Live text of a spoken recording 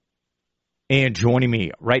And joining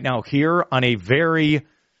me right now here on a very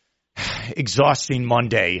exhausting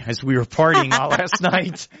Monday as we were partying all last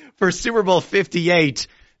night for Super Bowl 58.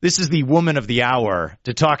 This is the woman of the hour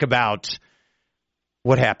to talk about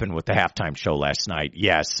what happened with the halftime show last night.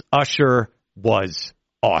 Yes, Usher was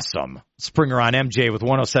awesome. Springer on MJ with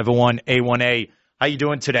 107.1 A1A. How you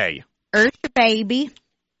doing today? Usher, baby.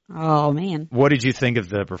 Oh, man. What did you think of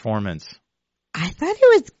the performance? I thought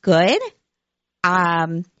it was good.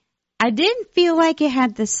 I didn't feel like it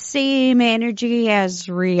had the same energy as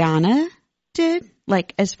Rihanna did,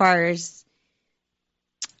 like as far as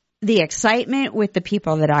the excitement with the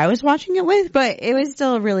people that I was watching it with, but it was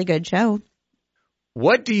still a really good show.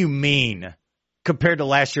 What do you mean compared to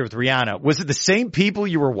last year with Rihanna? Was it the same people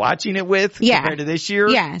you were watching it with compared to this year?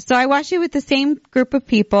 Yeah. So I watched it with the same group of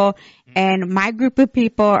people, and my group of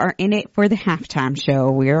people are in it for the halftime show.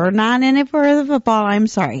 We are not in it for the football. I'm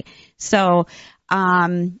sorry. So,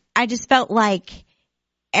 I just felt like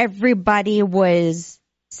everybody was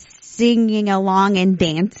singing along and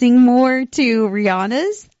dancing more to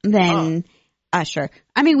Rihanna's than Usher.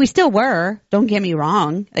 I mean, we still were. Don't get me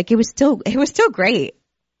wrong. Like it was still great.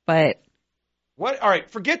 But what? All right,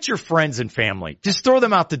 forget your friends and family. Just throw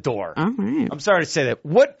them out the door. All right. I'm sorry to say that.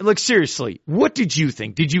 What? Look, seriously, what did you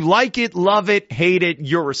think? Did you like it, love it, hate it?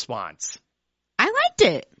 Your response? I liked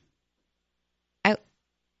it.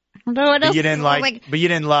 I don't know what else. But you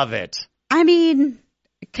didn't love it. I mean,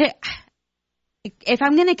 if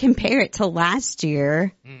I'm going to compare it to last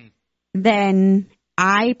year, then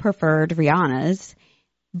I preferred Rihanna's.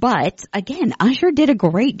 But again, Usher did a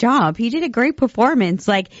great job. He did a great performance.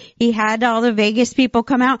 Like he had all the Vegas people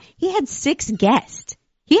come out. He had 6 guests.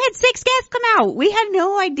 He had 6 guests come out. We had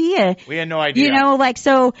no idea. You know, like,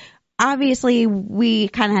 so obviously we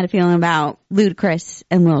kind of had a feeling about Ludacris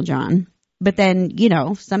and Lil Jon. But then, you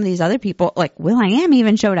know, some of these other people, like will.i.am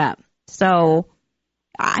even showed up. So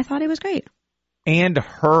I thought it was great. And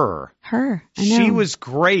her. I know. She was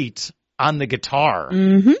great on the guitar.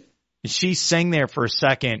 Mm-hmm. She sang there for a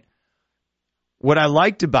second. What I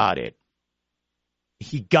liked about it,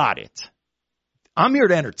 he got it. I'm here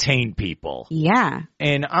to entertain people. Yeah.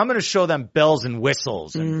 And I'm going to show them bells and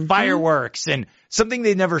whistles and fireworks and something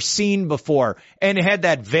they've never seen before. And it had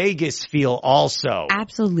that Vegas feel also.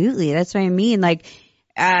 Absolutely. That's what I mean. Like,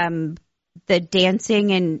 the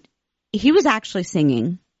dancing, and he was actually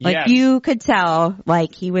singing. Like you could tell,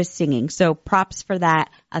 like he was singing. So props for that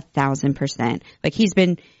 1,000%. Like he's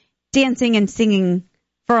been dancing and singing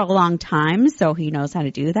for a long time. So he knows how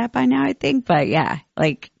to do that by now, I think. But yeah,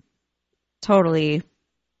 like, totally,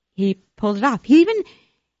 he pulled it off. He even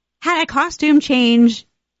had a costume change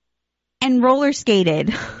and roller skated.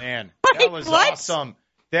 Oh, man, that was awesome.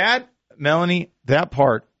 Melanie, that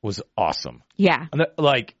part was awesome. Yeah.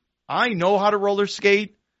 Like, I know how to roller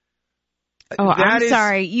skate. Oh, I'm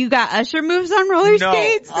sorry. You got Usher moves on roller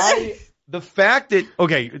skates? The fact that,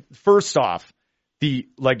 okay, first off,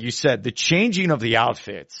 like you said, the changing of the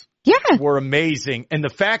outfits. Yeah. Were amazing. And the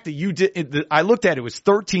fact that you did, I looked at it, it was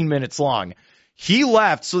 13 minutes long. He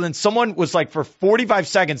left, so then someone was like for 45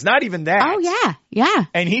 seconds, not even that. Oh, yeah. Yeah.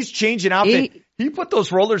 And he's changing outfit. He put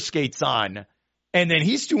those roller skates on, and then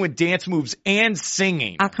he's doing dance moves and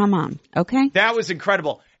singing. Oh, come on. Okay. That was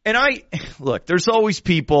incredible. And look, there's always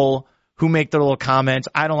people who make their little comments.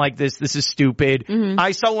 I don't like this. This is stupid. Mm-hmm.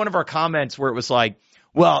 I saw one of our comments where it was like,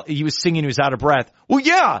 well, he was singing, he was out of breath. Well,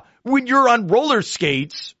 yeah, when you're on roller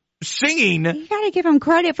skates, singing. You gotta give him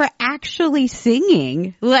credit for actually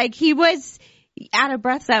singing. Like, he was out of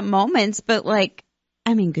breath at moments, but like,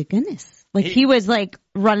 I mean, good goodness. Like, he was like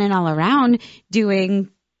running all around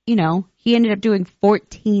doing, you know, he ended up doing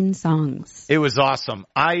 14 songs. It was awesome.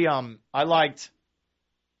 I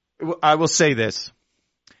will say this.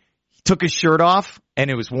 He took his shirt off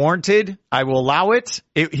and it was warranted. I will allow it.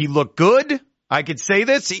 He looked good. I could say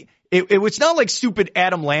this. It was not like stupid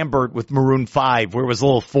Adam Lambert with Maroon 5 where it was a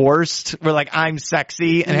little forced. Where like, I'm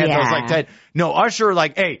sexy and had those like that. No, Usher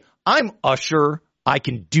like, hey, I'm Usher. I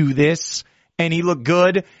can do this. And he looked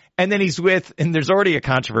good. And then and there's already a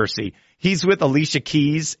controversy. He's with Alicia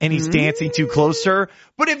Keys and he's dancing too close to her.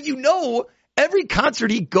 But if you know, every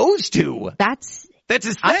concert he goes to, that's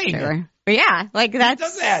his thing. Usher. Yeah, like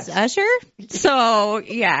that's Usher. So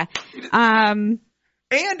yeah. And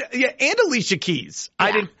Alicia Keys.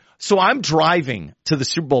 Yeah. So I'm driving to the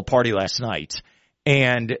Super Bowl party last night,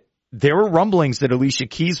 and there were rumblings that Alicia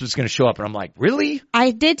Keys was going to show up, and I'm like, really?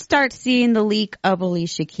 I did start seeing the leak of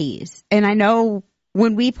Alicia Keys, and I know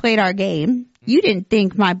when we played our game, you didn't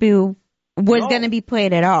think my boo was going to be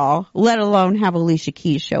played at all, let alone have Alicia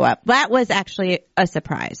Keys show up. That was actually a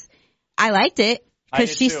surprise. I liked it.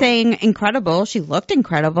 because she sang incredible. She looked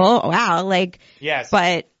incredible. Wow. Like, yes.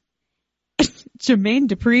 But Jermaine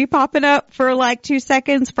Dupri popping up for like 2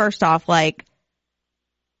 seconds. First off, like,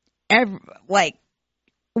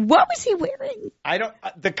 what was he wearing?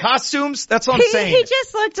 The costumes, that's what I'm saying. He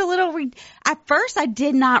just looked a little, at first I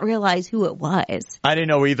did not realize who it was. I didn't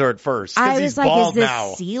know either at first. I was he's like, bald is this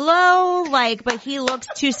now. CeeLo? Like, but he looks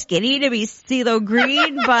too skinny to be CeeLo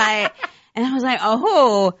Green, and I was like,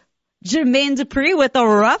 oh, Jermaine Dupri with the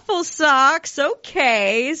ruffle socks.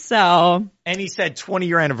 Okay, so. And he said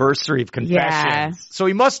 20-year anniversary of Confessions. Yeah. So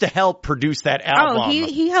he must have helped produce that album. Oh,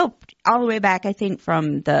 he helped all the way back, I think,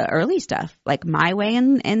 from the early stuff, like My Way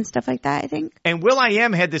and stuff like that, I think. And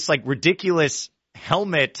Will.i.am had this like ridiculous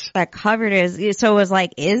helmet that covered his, so it was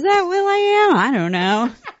like, is that Will.i.am? I don't know.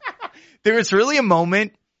 There was really a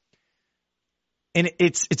moment, and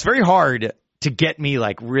it's very hard to get me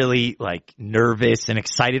like really like nervous and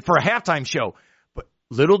excited for a halftime show. But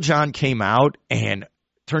Little John came out and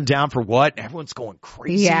turned down for what? Everyone's going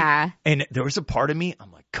crazy. Yeah. And there was a part of me,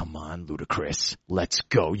 I'm like, come on, Ludacris, let's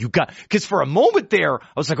go. Because for a moment there, I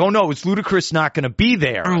was like, oh no, is Ludacris not going to be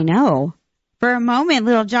there? I know. For a moment,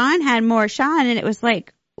 Little John had more shine, and it was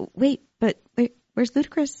like, wait, where's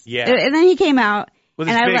Ludacris? Yeah. And then he came out. With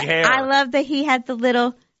his big hair. I love that he had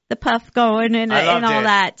the puff going and all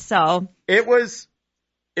that. So it was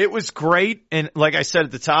great. And like I said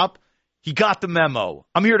at the top, he got the memo.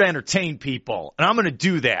 I'm here to entertain people, and I'm going to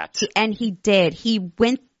do that. And he did. He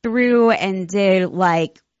went through and did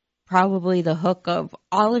like probably the hook of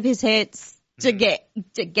all of his hits to get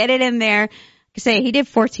it in there. He did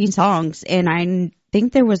 14 songs, and I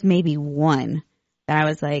think there was maybe one that I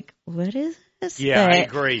was like, what is this? Yeah, I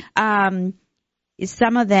agree.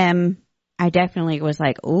 Some of them I definitely was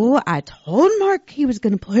like, oh, I told Mark he was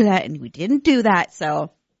going to play that, and we didn't do that.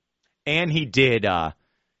 So, and he did.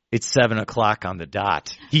 It's 7:00 on the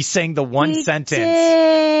dot. He sang the one sentence.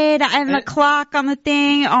 Did, and the clock on the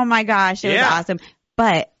thing. Oh my gosh, it was awesome.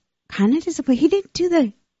 But kind of disappointed. He didn't do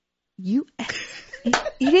the he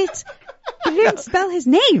didn't spell his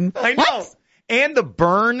name. I know. What? And the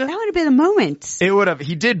burn. That would have been a moment. It would have.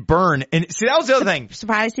 He did burn. And see, that was the other thing.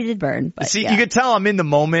 Surprised he did burn. But see, you could tell I'm in the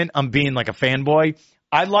moment. I'm being like a fanboy.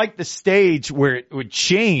 I like the stage where it would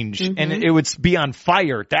change and it would be on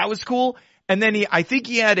fire. That was cool. And then I think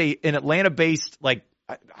he had an Atlanta-based, like,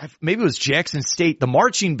 maybe it was Jackson State. The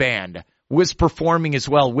marching band was performing as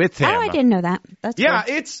well with him. Oh, I didn't know that. That's cool.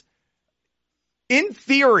 It's, in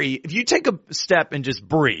theory, if you take a step and just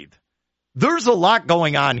breathe, there's a lot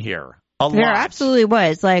going on here. There absolutely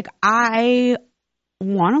was. Like, I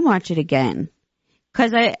want to watch it again.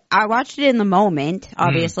 Because I watched it in the moment,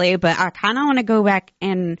 obviously, but I kind of want to go back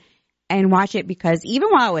and watch it because even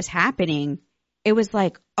while it was happening, it was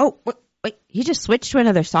like, oh, wait, he just switched to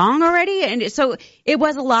another song already? And so it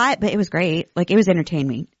was a lot, but it was great. Like, it was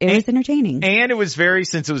entertaining. It was entertaining. And it was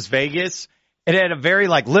since it was Vegas, it had a very,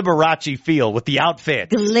 like, Liberace feel with the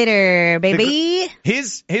outfit. Glitter, baby.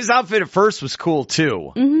 His outfit at first was cool,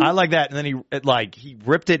 too. Mm-hmm. I like that. And then he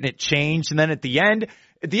ripped it and it changed. And then at the end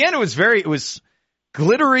it was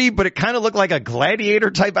glittery, but it kind of looked like a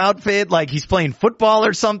gladiator type outfit, like he's playing football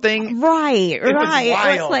or something. Right. It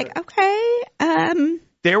was like, okay.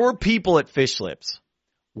 There were people at Fish Lips,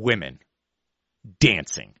 women,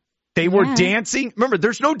 dancing. They were dancing. Remember,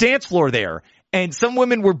 there's no dance floor there. And some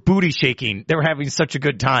women were booty shaking. They were having such a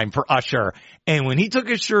good time for Usher. And when he took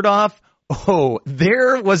his shirt off,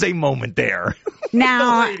 there was a moment there.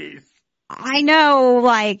 Now, I know,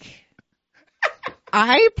 like,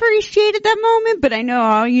 I appreciated that moment, but I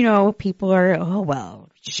know, people are,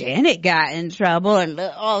 Janet got in trouble and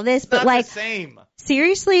all this, but not the same.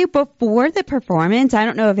 Seriously, before the performance, I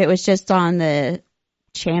don't know if it was just on the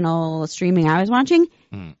channel streaming I was watching,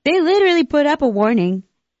 they literally put up a warning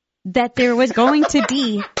that there was going to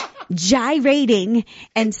be gyrating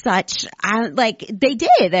and such. They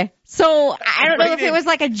did. So I don't know if it was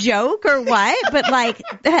like a joke or what,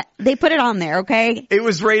 but they put it on there, okay? It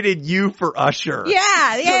was rated U for Usher.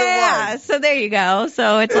 Yeah. So there you go.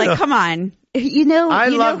 So it's like, come on. You know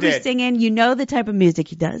who's singing. You know the type of music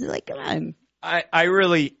he does. Like, come on. I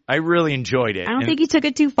really enjoyed it. I don't think he took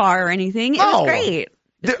it too far or anything. It was great.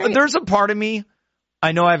 There's a part of me,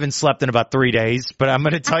 I know I haven't slept in about 3 days, but I'm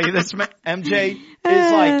going to tell you this, MJ,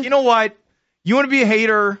 is like, you know what? You want to be a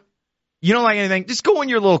hater? You don't like anything? Just go in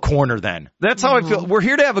your little corner then. That's how I feel. We're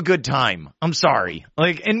here to have a good time. I'm sorry.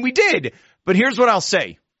 And we did. But here's what I'll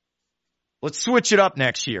say. Let's switch it up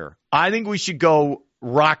next year. I think we should go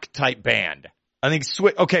rock type band. I think,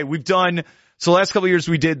 we've done So the last couple of years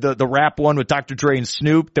we did the rap one with Dr. Dre and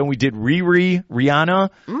Snoop. Then we did Rihanna.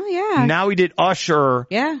 Oh, yeah. Now we did Usher.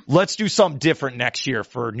 Yeah. Let's do something different next year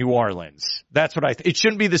for New Orleans. That's what it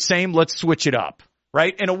shouldn't be the same. Let's switch it up.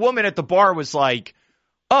 Right? And a woman at the bar was like,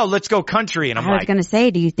 oh, let's go country. And I'm I was going to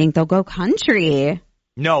say, do you think they'll go country?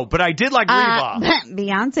 No, but I did like Reba.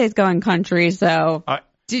 Beyonce's going country, so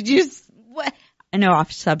did you? What? I know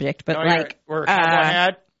off subject, but we're cowboy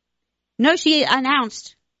hat. No, she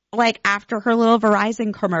announced like after her little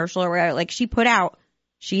Verizon commercial, or whatever, like she put out,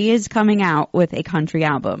 she is coming out with a country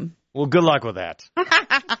album. Well, good luck with that.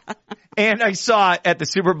 And I saw at the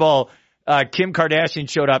Super Bowl, Kim Kardashian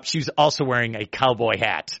showed up. She was also wearing a cowboy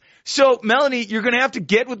hat. So, Melanie, you're going to have to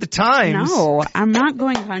get with the times. No, I'm not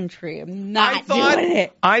going country. I'm not doing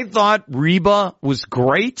it. I thought Reba was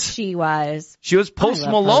great. She was. She was Post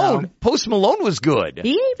Malone. Post Malone was good.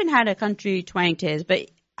 He even had a country twang to his, but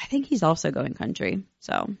I think he's also going country.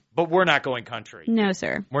 So. But we're not going country. No,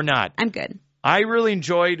 sir. We're not. I'm good. I really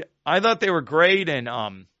enjoyed. I thought they were great, and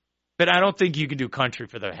but I don't think you can do country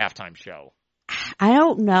for the halftime show. I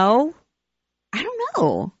don't know.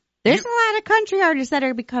 There's a lot of country artists that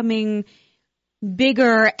are becoming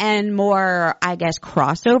bigger and more, I guess,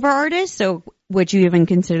 crossover artists. So would you even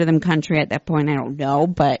consider them country at that point? I don't know,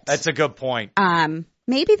 but that's a good point.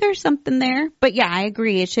 Maybe there's something there, but yeah, I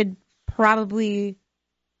agree. It should probably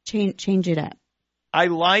change it up. I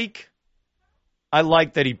like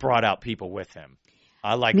that he brought out people with him.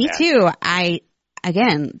 I like Me that. too.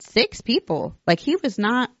 Again, 6 people. Like, he was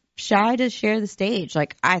not shy to share the stage.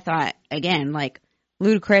 Like, I thought, again, like,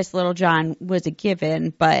 Ludacris, Lil Jon was a given,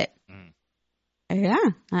 but yeah,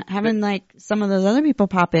 having like some of those other people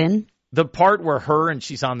pop in. The part where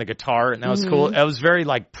she's on the guitar, and that was cool. It was very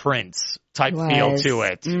like Prince type feel to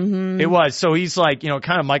it. Mm-hmm. It was. So he's like,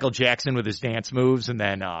 kind of Michael Jackson with his dance moves, and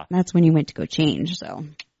then that's when he went to go change. So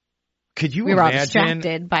could you we imagine? were all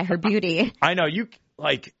distracted by her beauty. I know you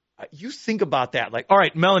think about that. Like, all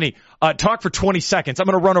right, Melanie, talk for 20 seconds. I'm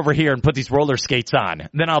going to run over here and put these roller skates on.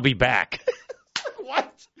 Then I'll be back.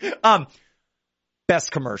 What?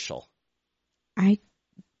 Best commercial. I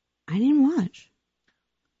didn't watch.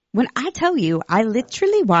 When I tell you, I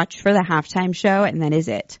literally watched for the halftime show, and that is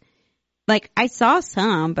it. Like, I saw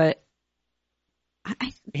some, but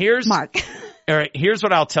here's Mark. All right, here's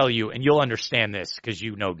what I'll tell you, and you'll understand this because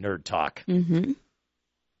you know nerd talk. Mm-hmm.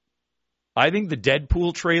 I think the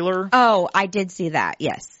Deadpool trailer. Oh, I did see that.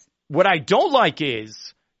 Yes. What I don't like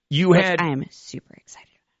is I am super excited.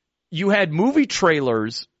 You had movie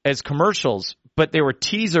trailers as commercials, but they were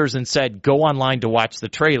teasers and said, go online to watch the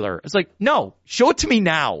trailer. It's like, no, show it to me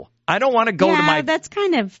now. I don't want to go to my... that's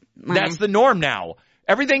kind of... That's the norm now.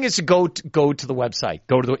 Everything is to go to the website,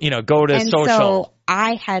 go to social. So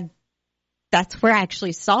that's where I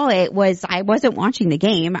actually saw it. I wasn't watching the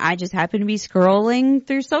game. I just happened to be scrolling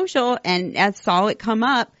through social, and I saw it come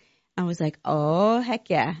up. I was like, oh, heck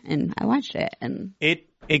yeah. And I watched it. And It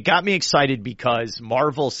got me excited because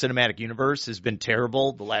Marvel Cinematic Universe has been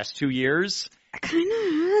terrible the last 2 years. It kind of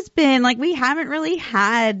has been. Like, we haven't really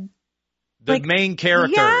had the main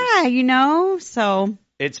characters. Yeah, so.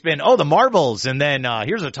 It's been, the Marvels, and then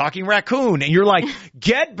here's a talking raccoon. And you're like,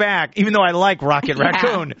 get back. Even though I like Rocket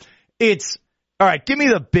Raccoon, it's, all right, give me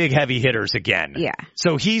the big heavy hitters again. Yeah.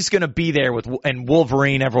 So he's going to be there and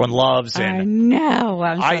Wolverine everyone loves. And I know.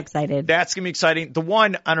 I'm so excited. That's going to be exciting. The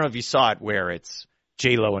one, I don't know if you saw it, where it's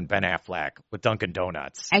J-Lo and Ben Affleck with Dunkin'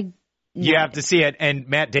 Donuts. You have to see it. And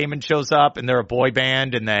Matt Damon shows up, and they're a boy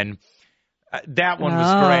band, and then that one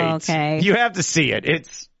was great. Okay. You have to see it.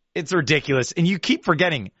 It's ridiculous. And you keep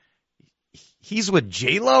forgetting, he's with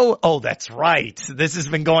J-Lo? Oh, that's right. This has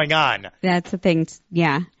been going on. That's the thing.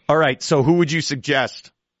 Yeah. All right. So who would you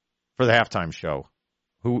suggest for the halftime show?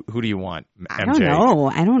 Who do you want? MJ? I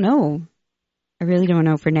don't know. I really don't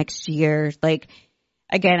know for next year. Like,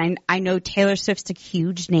 again, I know Taylor Swift's a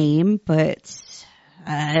huge name, but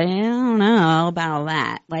I don't know about all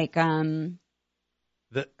that. Like, I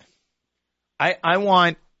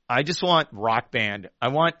just want rock band.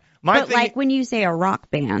 Like, when you say a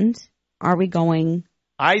rock band, are we going?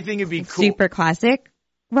 I think it'd be cool. Super classic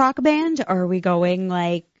rock band, or are we going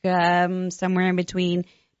like somewhere in between?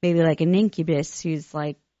 Maybe like an Incubus, who's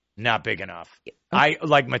like not big enough. I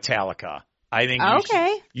like Metallica. I think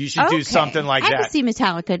you should do something like that. I can see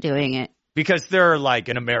Metallica doing it because they're like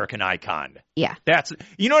an American icon. Yeah,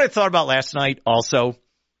 you know what I thought about last night. Also,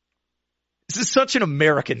 this is such an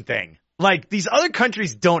American thing. Like, these other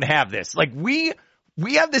countries don't have this. Like, we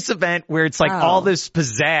have this event where it's like all this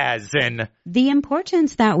pizzazz and the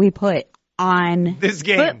importance that we put on this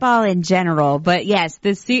game, football in general. But yes,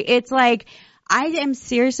 it's like, I am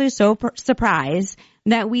seriously so surprised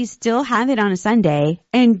that we still have it on a Sunday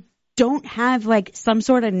and don't have like some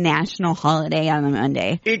sort of national holiday on a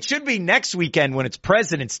Monday. It should be next weekend when it's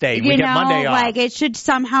President's Day. You We get know, Monday off. like it should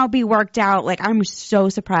somehow be worked out. Like I'm so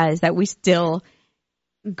surprised that we still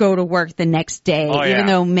go to work the next day, even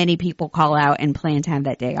though many people call out and plan to have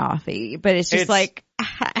that day off. But it's just like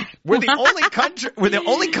we're the only country. We're the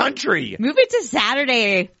only country. Move it to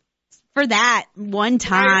Saturday for that one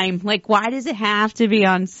time. Like, why does it have to be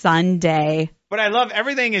on Sunday? But I love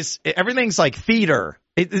everything's like theater.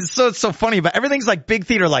 It's so funny, but everything's like big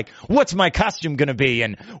theater. Like, what's my costume gonna be,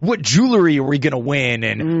 and what jewelry are we gonna win,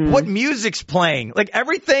 and what music's playing? Like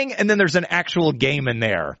everything, and then there's an actual game in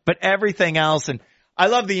there. But everything else, and I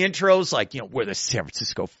love the intros. Like, we're the San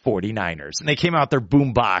Francisco 49ers, and they came out their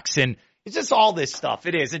boombox, and it's just all this stuff.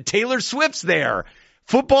 It is, and Taylor Swift's there.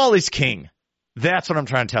 Football is king. That's what I'm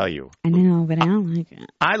trying to tell you. I know, but I don't like it.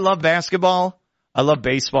 I love basketball. I love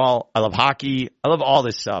baseball. I love hockey. I love all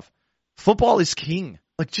this stuff. Football is king.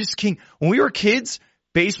 Like, just king. When we were kids,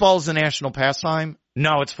 baseball is the national pastime.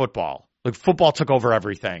 No, it's football. Like, football took over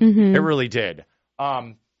everything. Mm-hmm. It really did.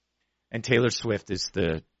 And Taylor Swift is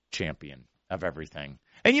the champion of everything.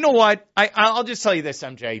 And you know what? I'll just tell you this,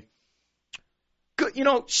 MJ.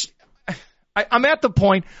 I'm at the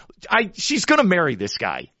point. She's going to marry this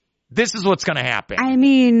guy. This is what's going to happen. I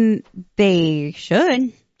mean, they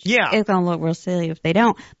should. Yeah. It's going to look real silly if they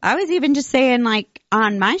don't. I was even just saying, like,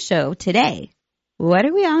 on my show today, what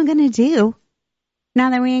are we all going to do now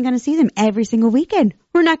that we ain't going to see them every single weekend?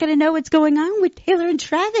 We're not going to know what's going on with Taylor and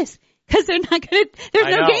Travis because they're not going to,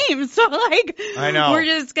 there's no games. So, like, I know. We're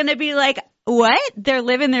just going to be like, what? They're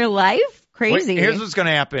living their life? Crazy. Here's what's going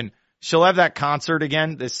to happen. She'll have that concert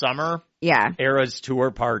again this summer. Yeah. Eras Tour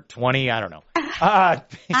Part 20. I don't know.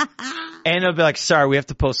 And they'll be like, sorry, we have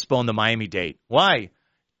to postpone the Miami date. Why?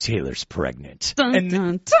 Taylor's pregnant. Dun, and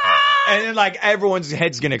dun, dun. then, like, everyone's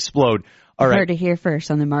head's going to explode. All right. Heard it here first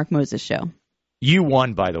on the Mark Moses Show. You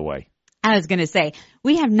won, by the way. I was going to say,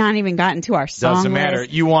 we have not even gotten to our song Doesn't matter.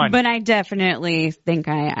 list, You won. but I definitely think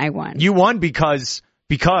I won. You won because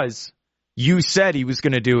you said he was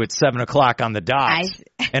going to do it 7 o'clock on the dot.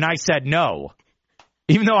 And I said no.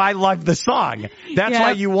 Even though I loved the song. That's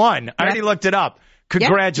why you won. I already looked it up.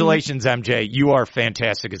 Congratulations, MJ. You are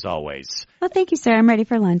fantastic as always. Well, thank you, sir. I'm ready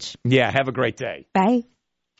for lunch. Yeah, have a great day. Bye.